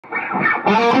I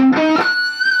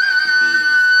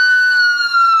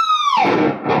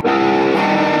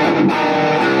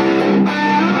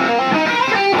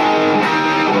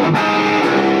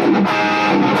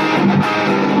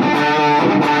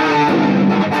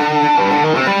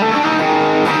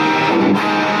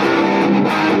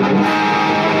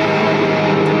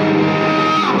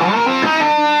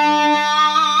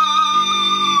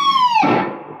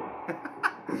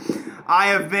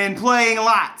have been playing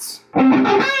lots. I've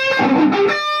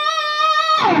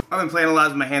been playing a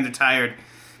lot as my hands are tired.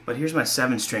 But here's my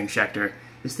 7-string Schecter.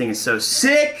 This thing is so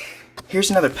sick.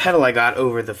 Here's another pedal I got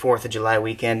over the 4th of July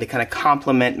weekend to kind of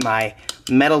complement my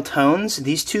metal tones.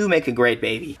 These two make a great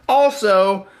baby.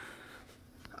 Also,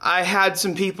 I had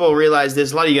some people realize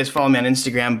this. A lot of you guys follow me on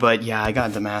Instagram, but yeah, I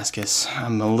got Damascus.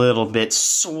 I'm a little bit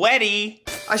sweaty.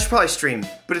 I should probably stream,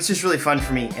 but it's just really fun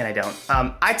for me, and I don't.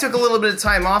 I took a little bit of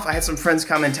time off. I had some friends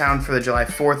come in town for the July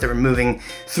 4th. They were moving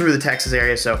through the Texas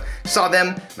area, so saw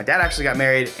them. My dad actually got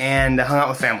married and hung out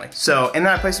with family. So, and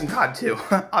then I played some COD too,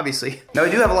 obviously. Now,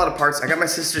 we do have a lot of parts. I got my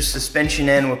sister's suspension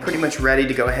in. We're pretty much ready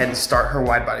to go ahead and start her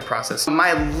wide body process.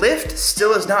 My lift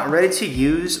still is not ready to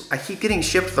use. I keep getting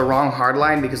shipped the wrong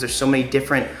hardline because there's so many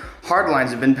different hardlines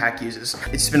that Binpack uses.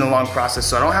 It's been a long process,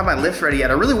 so I don't have my lift ready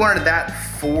yet. I really wanted that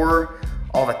for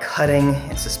all the cutting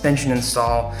and suspension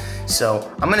install. So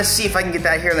I'm gonna see if I can get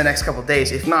that here in the next couple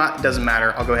days. If not, it doesn't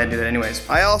matter. I'll go ahead and do that anyways.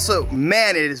 I also,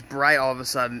 man, it is bright all of a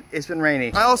sudden. It's been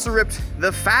rainy. I also ripped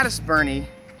the fattest Bernie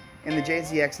in the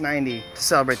JZX90 to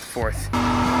celebrate the 4th.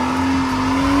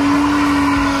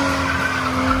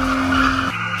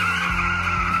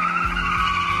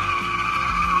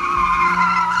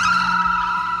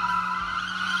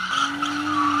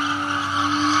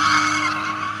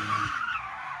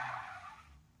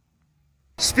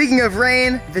 Speaking of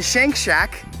rain, the Shanks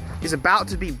shack is about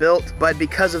to be built, but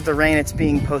because of the rain, it's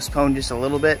being postponed just a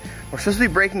little bit. We're supposed to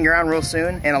be breaking ground real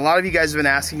soon, and a lot of you guys have been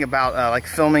asking about like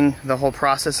filming the whole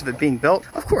process of it being built.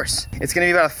 Of course, it's gonna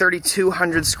be about a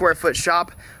 3,200 square foot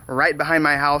shop right behind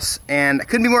my house, and I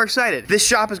couldn't be more excited. This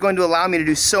shop is going to allow me to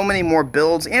do so many more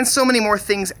builds and so many more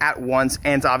things at once,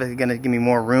 and it's obviously gonna give me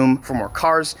more room for more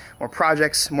cars, more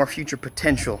projects, more future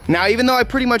potential. Now, even though I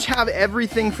pretty much have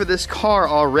everything for this car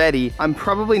already, I'm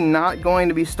probably not going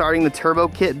to be starting the turbo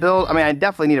kit build. I mean, I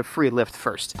definitely need a free lift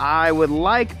first. I would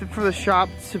like for the shop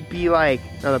to be like,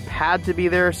 or the pad to be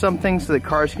there or something so the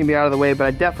cars can be out of the way, but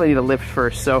I definitely need a lift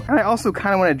first. So, and I also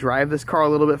kind of want to drive this car a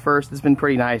little bit first. It's been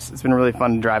pretty nice. It's been really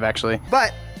fun to drive actually.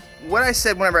 But what I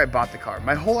said whenever I bought the car,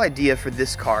 my whole idea for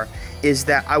this car is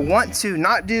that I want to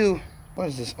not do, what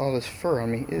is this, all this fur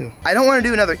on me, ew. I don't want to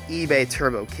do another eBay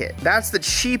turbo kit. That's the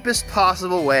cheapest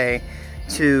possible way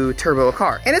to turbo a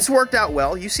car. And it's worked out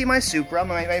well. You see my Supra,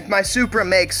 my Supra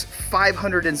makes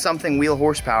 500 and something wheel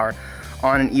horsepower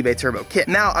on an eBay turbo kit.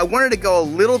 Now, I wanted to go a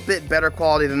little bit better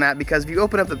quality than that because if you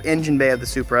open up the engine bay of the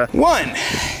Supra, one,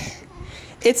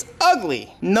 it's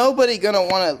ugly. Nobody gonna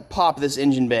wanna pop this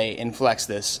engine bay and flex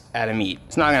this at a meet.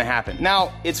 It's not gonna happen.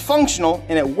 Now, it's functional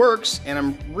and it works, and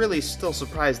I'm really still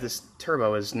surprised this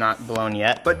turbo is not blown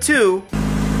yet. But two,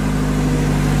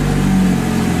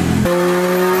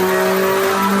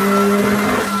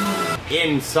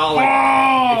 in solid,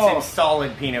 it's in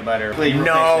solid peanut butter.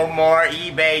 No more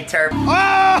eBay turbo.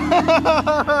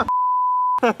 Oh!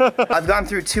 I've gone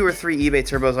through 2 or 3 eBay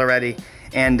turbos already,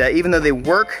 and even though they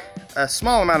work a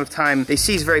small amount of time, they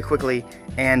seize very quickly,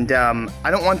 and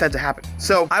I don't want that to happen.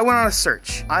 So I went on a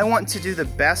search. I want to do the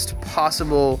best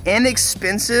possible,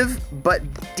 inexpensive, but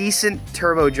decent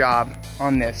turbo job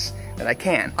on this that I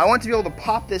can. I want to be able to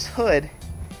pop this hood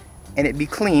and it be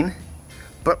clean,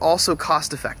 but also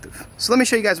cost effective. So let me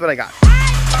show you guys what I got.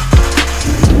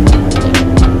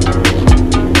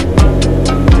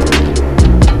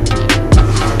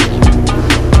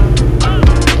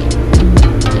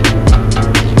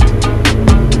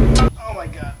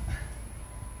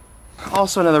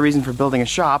 Also, another reason for building a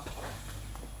shop,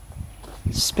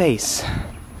 space.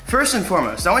 First and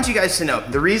foremost, I want you guys to know,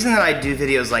 the reason that I do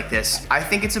videos like this, I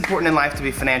think it's important in life to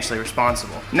be financially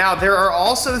responsible. Now, there are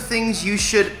also things you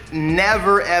should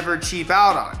never ever cheap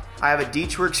out on. I have a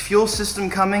Deechworks fuel system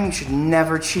coming. You should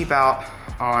never cheap out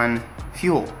on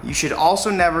fuel. You should also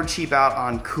never cheap out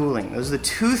on cooling. Those are the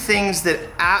 2 things that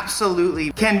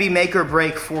absolutely can be make or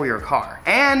break for your car,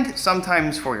 and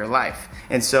sometimes for your life.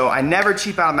 And so I never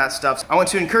cheap out on that stuff. I want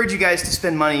to encourage you guys to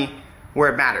spend money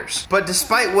where it matters. But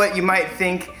despite what you might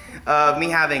think of me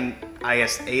having, I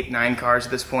guess, 8, 9 cars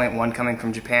at this point, 1 coming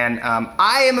from Japan,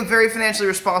 I am a very financially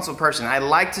responsible person. I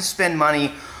like to spend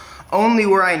money only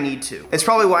where I need to. It's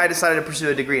probably why I decided to pursue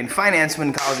a degree in finance when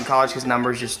I was in college, because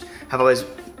numbers just have always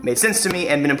made sense to me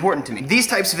and been important to me. These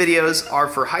types of videos are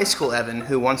for high school Evan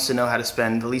who wants to know how to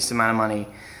spend the least amount of money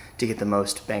to get the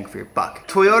most bang for your buck.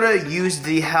 Toyota used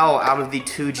the hell out of the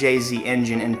 2JZ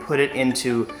engine and put it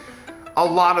into a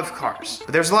lot of cars.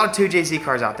 But there's a lot of 2JZ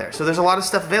cars out there, so there's a lot of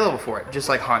stuff available for it, just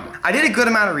like Honda. I did a good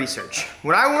amount of research.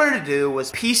 What I wanted to do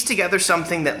was piece together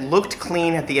something that looked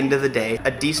clean at the end of the day, a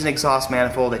decent exhaust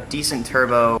manifold, a decent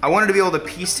turbo. I wanted to be able to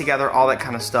piece together all that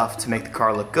kind of stuff to make the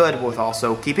car look good with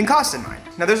also keeping costs in mind.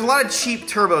 Now there's a lot of cheap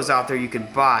turbos out there you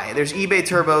could buy. There's eBay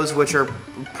turbos, which are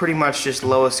pretty much just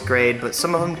lowest grade, but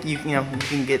some of them you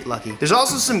can get lucky. There's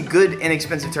also some good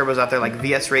inexpensive turbos out there like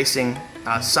VS Racing.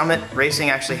 Summit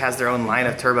Racing actually has their own line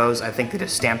of turbos. I think they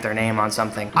just stamped their name on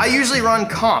something. I usually run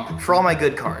Comp for all my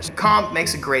good cars. Comp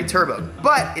makes a great turbo,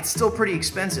 but it's still pretty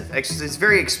expensive. It's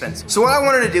very expensive. So what I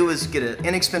wanted to do was get an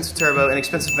inexpensive turbo,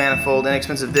 inexpensive manifold,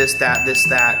 inexpensive this,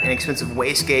 that, inexpensive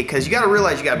wastegate, because you gotta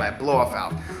realize you gotta buy a blow-off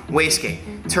valve,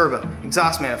 wastegate, turbo,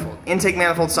 exhaust manifold, intake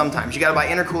manifold sometimes. You gotta buy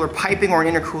intercooler piping or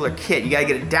an intercooler kit. You gotta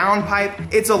get a down pipe.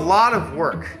 It's a lot of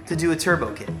work to do a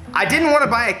turbo kit. I didn't wanna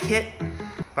buy a kit,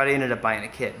 but I ended up buying a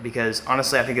kit because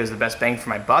honestly I think it was the best bang for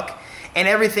my buck and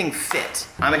everything fit.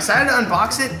 I'm excited to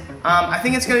unbox it. I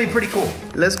think it's gonna be pretty cool.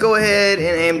 Let's go ahead and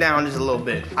aim down just a little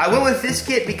bit. I went with this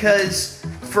kit because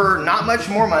for not much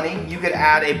more money, you could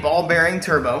add a ball bearing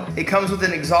turbo. It comes with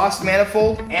an exhaust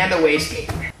manifold and a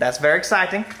wastegate. That's very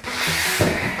exciting.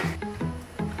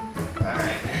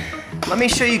 Let me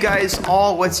show you guys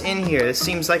all what's in here. This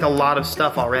seems like a lot of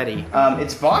stuff already.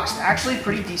 It's boxed actually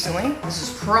pretty decently. This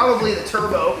is probably the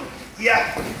turbo.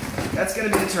 Yeah, that's gonna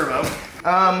be the turbo.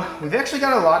 We've actually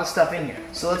got a lot of stuff in here.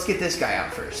 So let's get this guy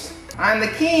out first. I'm the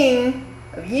king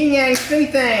of yin yang spinny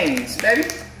things, baby.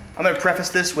 I'm gonna preface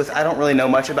this with I don't really know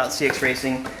much about CX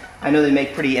Racing. I know they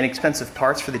make pretty inexpensive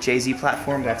parts for the JZ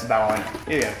platform. That's about all I know.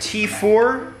 Here we go.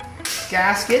 T4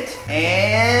 gasket,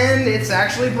 and it's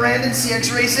actually branded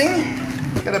CX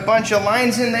Racing. Got a bunch of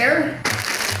lines in there.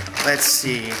 Let's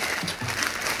see.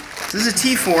 This is a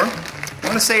T4. I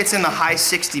want to say it's in the high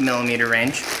 60 millimeter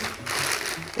range.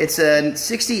 It's a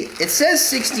 60, it says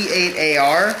 68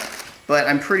 AR, but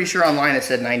I'm pretty sure online it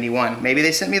said 91. Maybe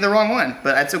they sent me the wrong one,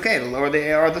 but that's okay. The lower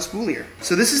the AR, the spoolier.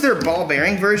 So this is their ball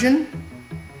bearing version,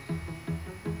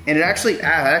 and it actually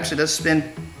does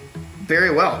spin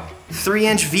very well.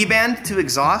 3-inch V-band to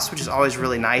exhaust, which is always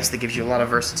really nice. That gives you a lot of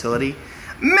versatility.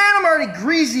 Man, I'm already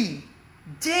greasy.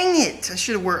 Dang it! I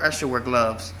should wear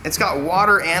gloves. It's got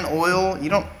water and oil. You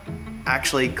don't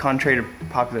actually, contrary to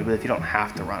popular belief, you don't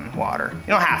have to run water. You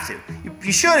don't have to.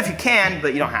 You should if you can,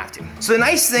 but you don't have to. So the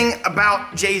nice thing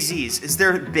about JZs is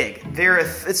they're big.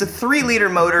 It's a 3-liter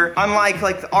motor, unlike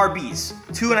like the RBs.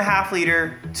 2.5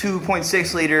 liter,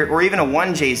 2.6 liter, or even a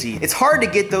 1JZ. It's hard to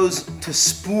get those to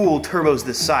spool turbos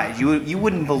this size. You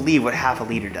wouldn't believe what half a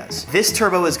liter does. This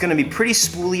turbo is gonna be pretty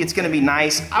spooly. It's gonna be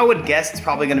nice. I would guess it's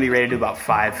probably gonna be rated to about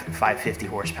 550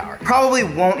 horsepower. Probably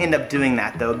won't end up doing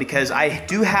that though, because I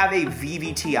do have a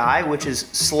VVTi, which is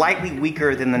slightly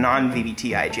weaker than the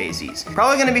non-VVTi JZs.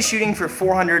 Probably gonna be shooting for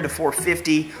 400 to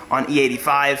 450 on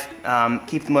E85,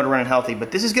 keep the motor running healthy,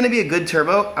 but this is gonna be a good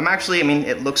turbo. I mean,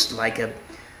 it looks like a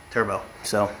turbo,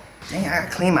 so, dang, I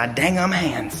gotta clean my dang-um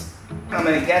hands. I'm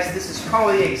gonna guess this is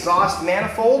probably the exhaust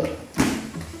manifold.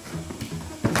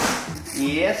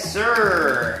 Yes,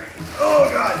 sir. Oh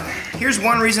God. Here's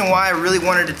one reason why I really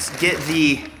wanted to get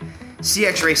the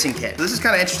CX Racing kit. This is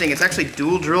kind of interesting. It's actually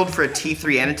dual drilled for a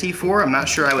T3 and a T4. I'm not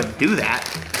sure I would do that.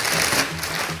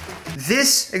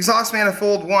 This exhaust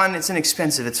manifold, one, it's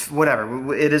inexpensive. It's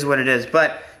whatever, it is what it is.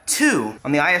 But two,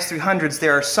 on the IS300s,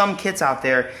 there are some kits out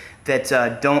there that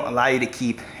don't allow you to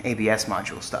keep ABS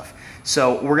module stuff.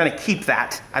 So we're gonna keep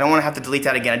that. I don't wanna have to delete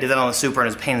that again. I did that on the Supra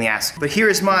and it was a pain in the ass. But here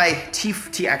is my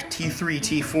T3,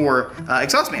 T4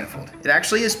 exhaust manifold. It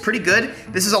actually is pretty good.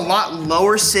 This is a lot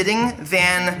lower sitting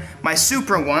than my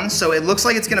Supra one, so it looks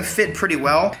like it's gonna fit pretty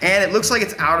well, and it looks like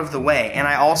it's out of the way. And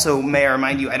I also may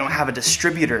remind you, I don't have a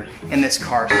distributor in this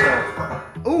car,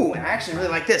 so. Ooh, and I actually really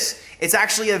like this. It's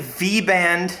actually a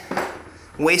V-band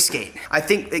wastegate. I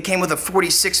think it came with a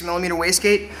 46 millimeter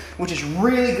wastegate, which is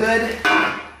really good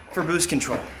for boost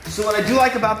control. So what I do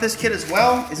like about this kit as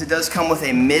well is it does come with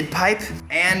a mid pipe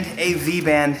and a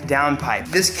V-band down pipe.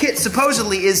 This kit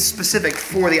supposedly is specific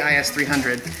for the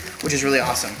IS300, which is really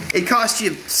awesome. It costs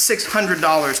you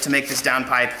 $600 to make this down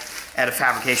pipe at a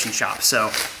fabrication shop.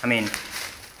 So, I mean,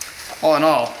 all in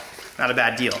all, not a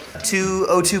bad deal. 2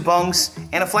 O2 bungs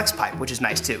and a flex pipe, which is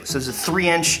nice too. So there's a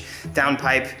 3-inch down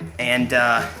pipe, and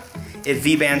it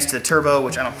V-bands to the turbo,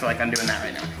 which I don't feel like I'm doing that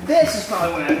right now. This is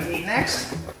probably what I'm gonna need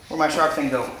next. Where'd my sharp thing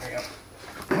go? There you go.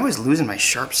 I'm always losing my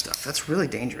sharp stuff. That's really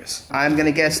dangerous. I'm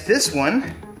gonna guess this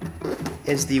one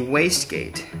is the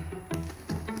wastegate.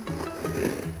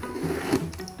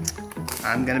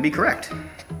 I'm gonna be correct.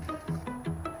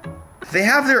 They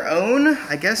have their own,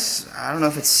 I guess, I don't know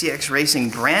if it's CX Racing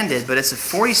branded, but it's a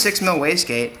 46 mil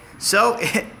wastegate. So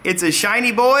it's a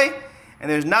shiny boy, and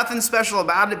there's nothing special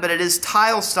about it, but it is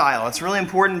tile style. It's really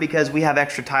important because we have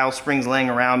extra tile springs laying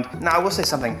around. Now I will say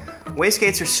something,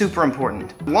 wastegates are super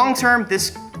important. Long term,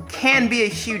 this can be a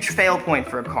huge fail point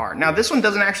for a car. Now this one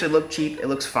doesn't actually look cheap, it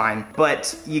looks fine,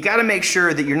 but you gotta make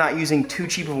sure that you're not using too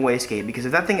cheap of a wastegate, because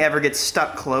if that thing ever gets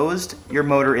stuck closed, your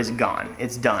motor is gone,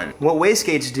 it's done. What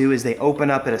wastegates do is they open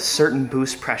up at a certain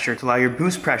boost pressure to allow your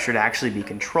boost pressure to actually be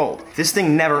controlled. If this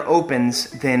thing never opens,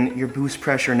 then your boost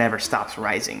pressure never stops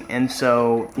rising, and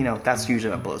so, you know, that's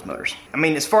usually what blows motors. I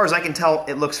mean, as far as I can tell,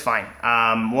 it looks fine.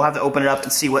 We'll have to open it up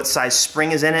and see what size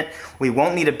spring is in it. We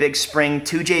won't need a big spring.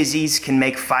 2JZs can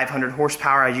make 500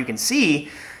 horsepower, as you can see.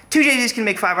 2JZs can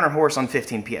make 500 horse on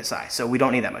 15 PSI, so we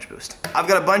don't need that much boost. I've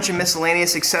got a bunch of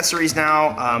miscellaneous accessories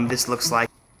now. This looks like,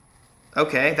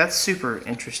 okay, that's super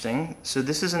interesting. So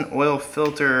this is an oil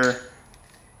filter.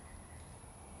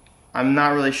 I'm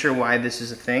not really sure why this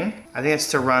is a thing. I think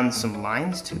it's to run some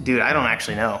lines too. Dude, I don't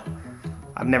actually know.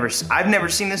 I've never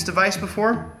seen this device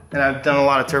before, and I've done a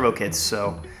lot of turbo kits,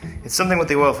 so it's something with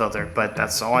the oil filter, but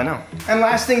that's all I know. And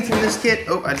last thing from this kit,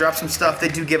 oh, I dropped some stuff. They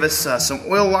do give us some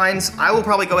oil lines. I will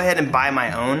probably go ahead and buy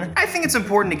my own. I think it's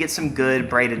important to get some good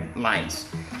braided lines.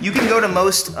 You can go to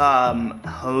most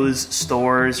hose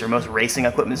stores or most racing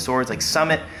equipment stores like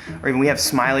Summit, or even we have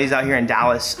Smiley's out here in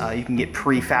Dallas. You can get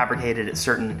prefabricated at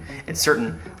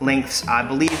certain lengths. I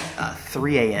believe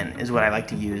 3AN is what I like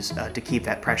to use to keep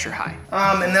that pressure high.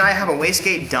 And then I have a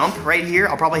wastegate dump right here.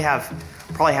 I'll probably have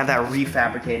that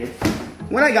refabricated.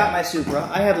 When I got my Supra,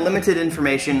 I had limited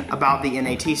information about the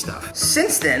NAT stuff.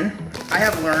 Since then, I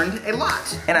have learned a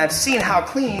lot, and I've seen how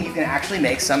clean you can actually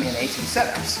make some NAT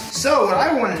setups. So what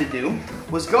I wanted to do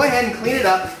was go ahead and clean it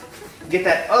up, get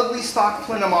that ugly stock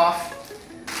plenum off.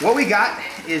 What we got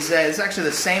is it's actually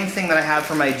the same thing that I have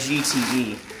for my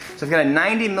GTE. So I've got a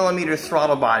 90mm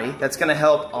throttle body. That's gonna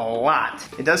help a lot.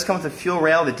 It does come with a fuel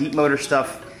rail. The deep motor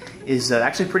stuff is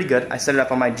actually pretty good. I set it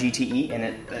up on my GTE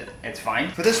and it's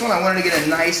fine. For this one, I wanted to get a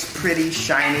nice, pretty,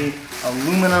 shiny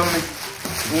aluminum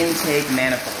intake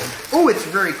manifold. Oh, it's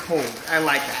very cold. I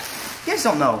like that. You guys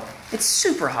don't know, it's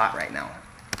super hot right now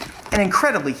and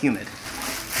incredibly humid.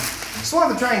 So we'll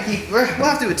have to try and we'll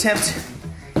have to attempt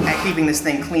at keeping this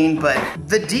thing clean, but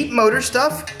the deep motor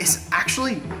stuff is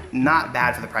actually not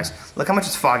bad for the price. Look how much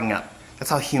it's fogging up.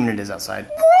 That's how humid it is outside.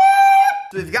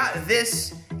 So we've got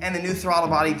this and the new throttle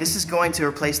body. This is going to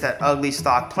replace that ugly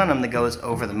stock plenum that goes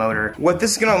over the motor. What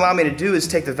this is gonna allow me to do is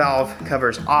take the valve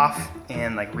covers off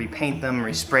and like repaint them,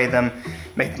 respray them,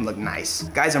 make them look nice.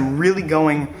 Guys, I'm really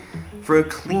going for a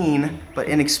clean but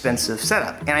inexpensive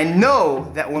setup. And I know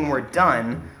that when we're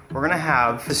done, we're gonna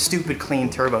have a stupid clean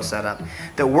turbo setup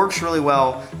that works really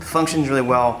well, functions really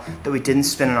well, that we didn't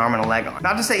spend an arm and a leg on.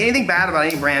 Not to say anything bad about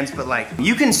any brands, but like,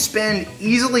 you can spend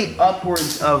easily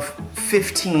upwards of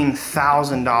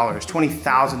 $15,000,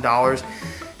 $20,000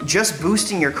 just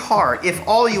boosting your car if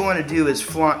all you wanna do is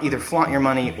either flaunt your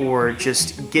money or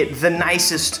just get the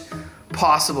nicest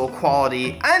possible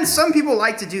quality. And some people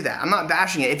like to do that. I'm not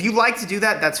bashing it. If you like to do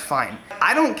that, that's fine.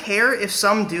 I don't care if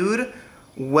some dude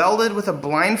welded with a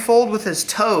blindfold with his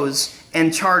toes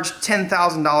and charged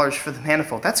 $10,000 for the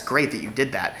manifold. That's great that you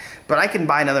did that, but I can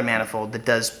buy another manifold that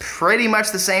does pretty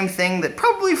much the same thing that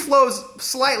probably flows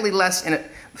slightly less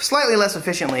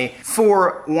efficiently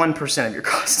for 1% of your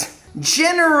cost.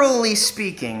 Generally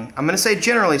speaking, I'm gonna say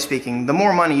generally speaking, the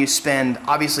more money you spend,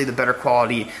 obviously the better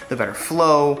quality, the better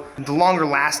flow, the longer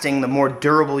lasting, the more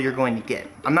durable you're going to get.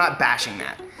 I'm not bashing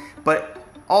that, but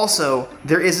also,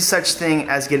 there is a such thing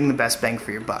as getting the best bang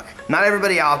for your buck. Not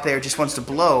everybody out there just wants to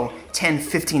blow $10,000,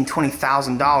 $15,000,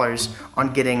 $20,000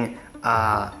 on getting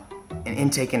an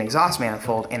intake and exhaust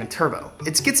manifold and a turbo.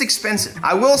 It gets expensive.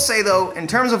 I will say though, in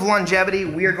terms of longevity,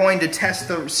 we are going to test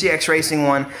the CX Racing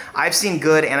one. I've seen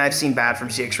good and I've seen bad from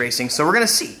CX Racing, so we're gonna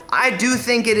see. I do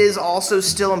think it is also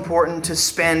still important to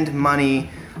spend money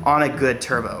on a good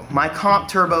turbo. My comp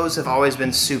turbos have always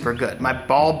been super good. My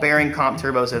ball bearing comp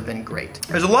turbos have been great.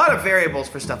 There's a lot of variables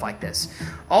for stuff like this.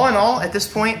 All in all, at this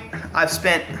point, I've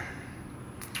spent,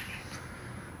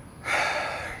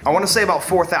 I want to say about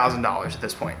 $4,000 at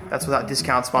this point. That's without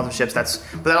discount, sponsorships,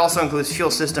 but that also includes fuel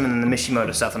system and then the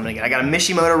Mishimoto stuff I'm gonna get. I got a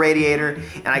Mishimoto radiator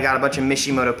and I got a bunch of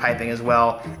Mishimoto piping as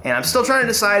well. And I'm still trying to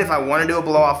decide if I want to do a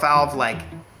blow off valve. Like,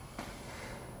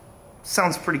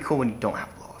 sounds pretty cool when you don't have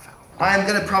a blow off valve. I'm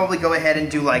gonna probably go ahead and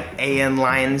do like AN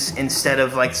lines instead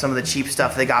of like some of the cheap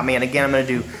stuff they got me. And again, I'm gonna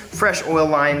do fresh oil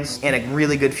lines and a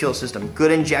really good fuel system.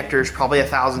 Good injectors, probably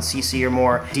 1000 cc or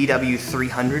more.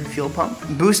 IS300 fuel pump.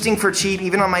 Boosting for cheap,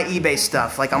 even on my eBay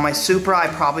stuff. Like on my Supra, I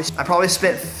probably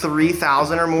spent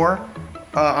 3,000 or more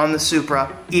on the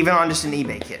Supra, even on just an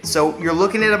eBay kit. So you're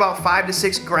looking at about 5 to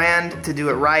 6 grand to do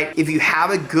it right. If you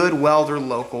have a good welder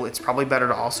local, it's probably better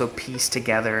to also piece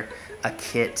together a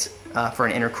kit for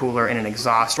an intercooler and an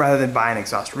exhaust rather than buy an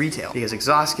exhaust retail, because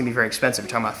exhaust can be very expensive. You're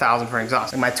talking about 1,000 for an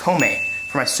exhaust. And my Tomei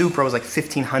for my Supra was like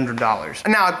 $1,500.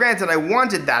 Now, granted, I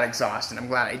wanted that exhaust, and I'm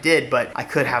glad I did, but I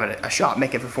could have it at a shop,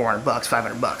 make it for 400 bucks,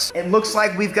 500 bucks. It looks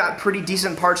like we've got pretty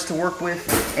decent parts to work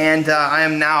with, and I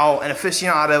am now an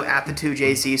aficionado at the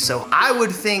 2JZ, so I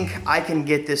would think I can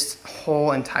get this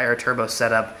whole entire turbo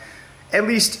setup at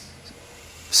least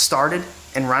started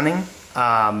and running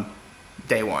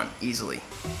day one, easily.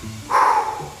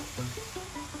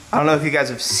 I don't know if you guys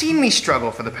have seen me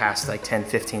struggle for the past like 10,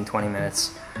 15, 20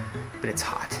 minutes, but it's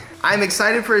hot. I'm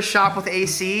excited for a shop with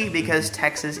AC because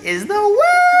Texas is the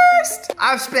worst.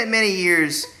 I've spent many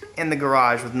years in the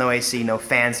garage with no AC, no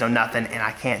fans, no nothing, and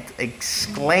I can't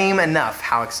exclaim enough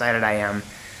how excited I am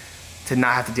to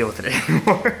not have to deal with it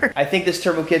anymore. I think this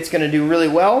turbo kit's gonna do really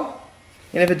well,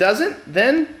 and if it doesn't,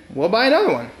 then we'll buy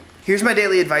another one. Here's my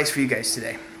daily advice for you guys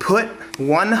today. Put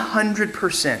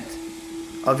 100%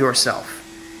 of yourself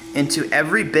into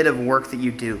every bit of work that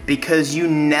you do, because you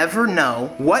never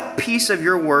know what piece of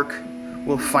your work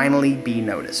will finally be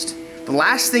noticed. The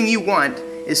last thing you want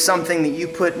is something that you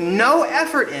put no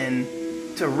effort in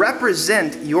to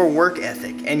represent your work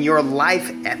ethic and your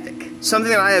life ethic.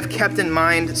 Something that I have kept in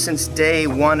mind since day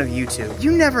one of YouTube. You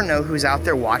never know who's out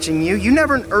there watching you. You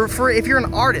never, or if you're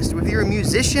an artist, whether you're a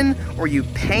musician or you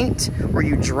paint or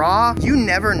you draw, you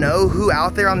never know who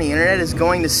out there on the internet is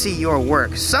going to see your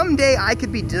work. Someday I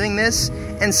could be doing this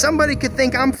and somebody could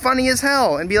think I'm funny as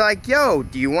hell and be like, yo,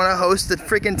 do you want to host the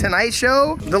freaking Tonight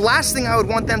Show? The last thing I would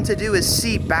want them to do is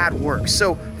see bad work.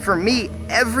 So for me,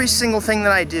 every single thing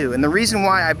that I do, and the reason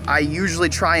why I usually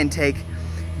try and take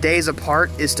days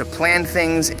apart is to plan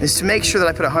things, is to make sure that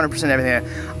I put 100% everything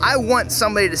in. I want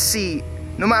somebody to see,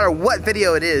 no matter what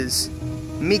video it is,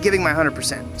 me giving my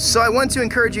 100%. So I want to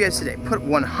encourage you guys today, put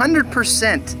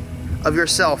 100% of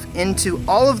yourself into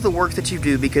all of the work that you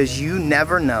do, because you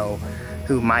never know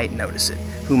who might notice it,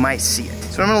 who might see it.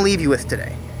 So I'm gonna leave you with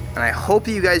today. And I hope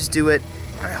that you guys do it,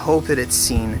 and I hope that it's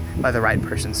seen by the right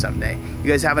person someday.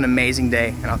 You guys have an amazing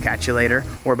day, and I'll catch you later.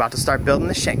 We're about to start building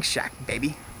the Shanks shack,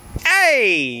 baby.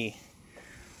 Hey!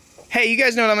 Hey, you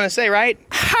guys know what I'm gonna say, right?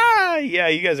 Ha! Yeah,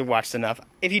 you guys have watched enough.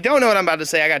 If you don't know what I'm about to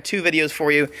say, I got 2 videos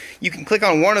for you. You can click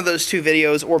on one of those 2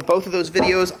 videos or both of those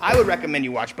videos. I would recommend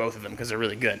you watch both of them because they're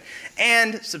really good.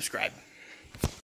 And subscribe.